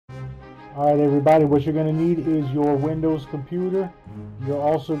Alright everybody, what you're going to need is your Windows computer. You're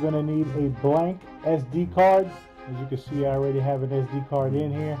also going to need a blank SD card. As you can see, I already have an SD card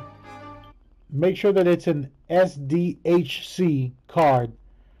in here. Make sure that it's an SDHC card.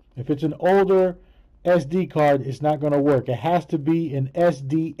 If it's an older SD card, it's not going to work. It has to be an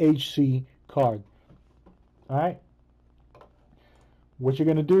SDHC card. Alright? What you're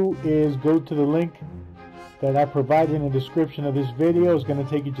going to do is go to the link that I provided in the description of this video. Is going to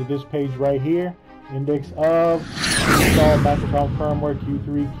take you to this page right here. Index of SOLVED Matricom firmware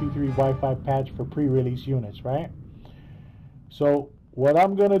Q3 Wi-Fi patch for pre-release units, right? So what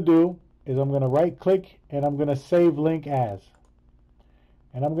I'm going to do is I'm going to right click and I'm going to save link as.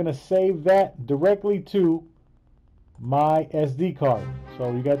 And I'm going to save that directly to my SD card.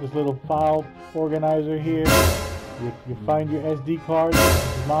 So you got this little file organizer here. You find your SD card,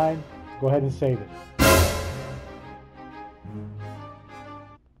 this is mine, go ahead and save it.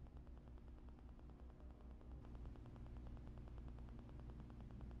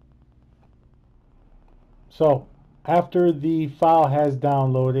 So after the file has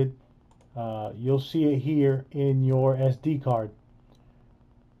downloaded, you'll see it here in your SD card.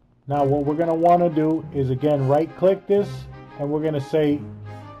 Now what we're going to want to do is again right click this and we're going to say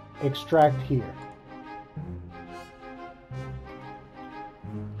extract here.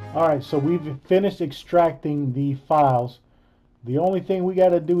 Alright, so we've finished extracting the files. The only thing we got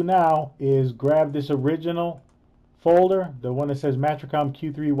to do now is grab this original folder, the one that says Matricom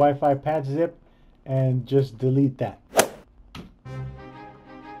Q3 Wi-Fi patch zip, and just delete that.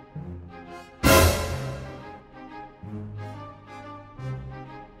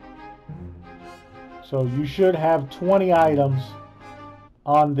 So you should have 20 items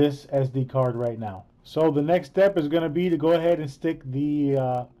on this SD card right now. So the next step is going to be to go ahead and stick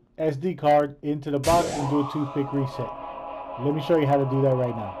the SD card into the box and do a toothpick reset. Let me show you how to do that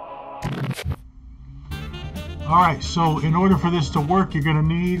right now. Alright, so in order for this to work, you're going to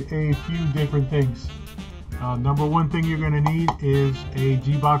need a few different things. Number one thing you're going to need is a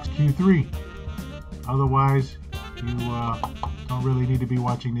G-Box Q3. Otherwise, you don't really need to be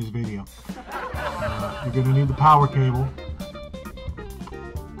watching this video. You're going to need the power cable.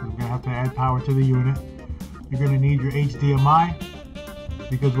 We're going to have to add power to the unit. You're going to need your HDMI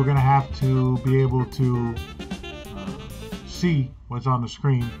because we're going to have to be able to see what's on the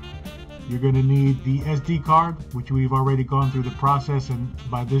screen. You're going to need the SD card, which we've already gone through the process, and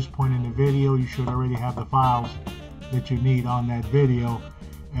by this point in the video you should already have the files that you need on that video.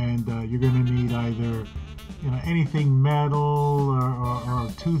 And you're going to need either anything metal or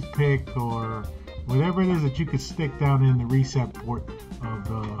a toothpick or whatever it is that you could stick down in the reset port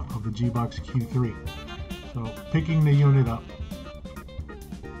of the G-Box Q3. So picking the unit up,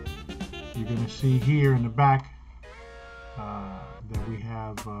 you're going to see here in the back that we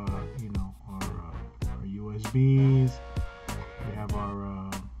have our USBs, we have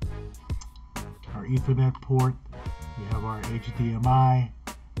our Ethernet port, we have our HDMI,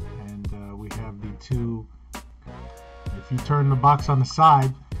 and we have the two. If you turn the box on the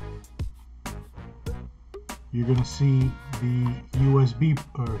side, you're going to see the USB,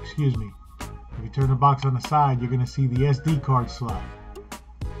 or excuse me, if you turn the box on the side, you're going to see the SD card slot.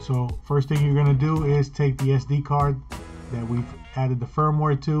 So first thing you're going to do is take the SD card that we've added the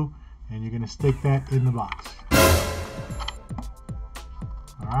firmware to, and you're going to stick that in the box.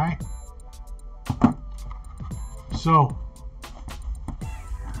 Alright. So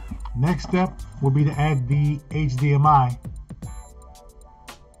next step will be to add the HDMI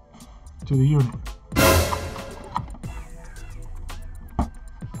to the unit.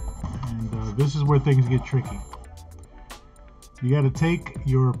 And this is where things get tricky. You got to take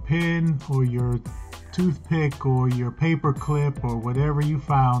your pin or your toothpick or your paper clip or whatever you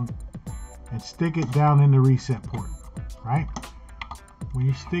found and stick it down in the reset port, right? When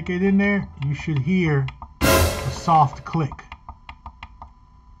you stick it in there, you should hear a soft click.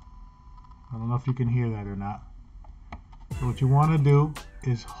 I don't know if you can hear that or not. So what you want to do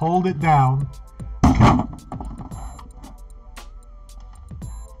is hold it down,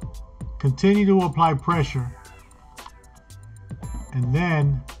 continue to apply pressure, and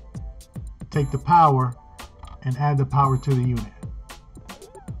then take the power and add the power to the unit.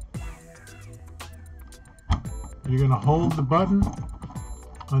 You're going to hold the button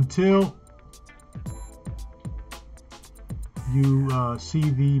until you see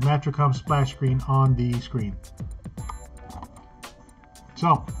the Matricom splash screen on the screen.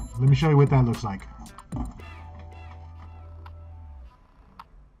 So let me show you what that looks like.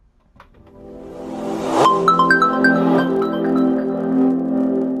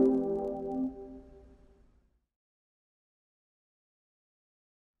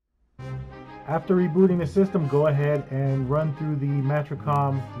 After rebooting the system, go ahead and run through the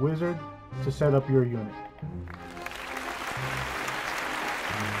Matricom wizard to set up your unit.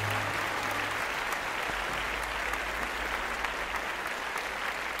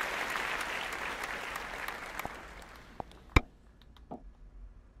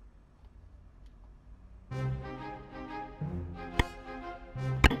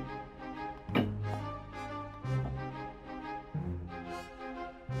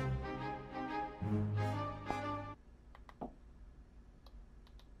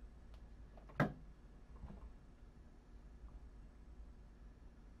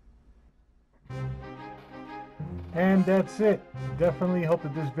 And that's it. Definitely hope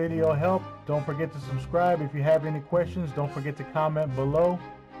that this video helped. Don't forget to subscribe. If you have any questions, don't forget to comment below.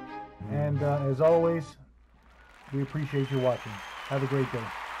 And as always, we appreciate you watching. Have a great day.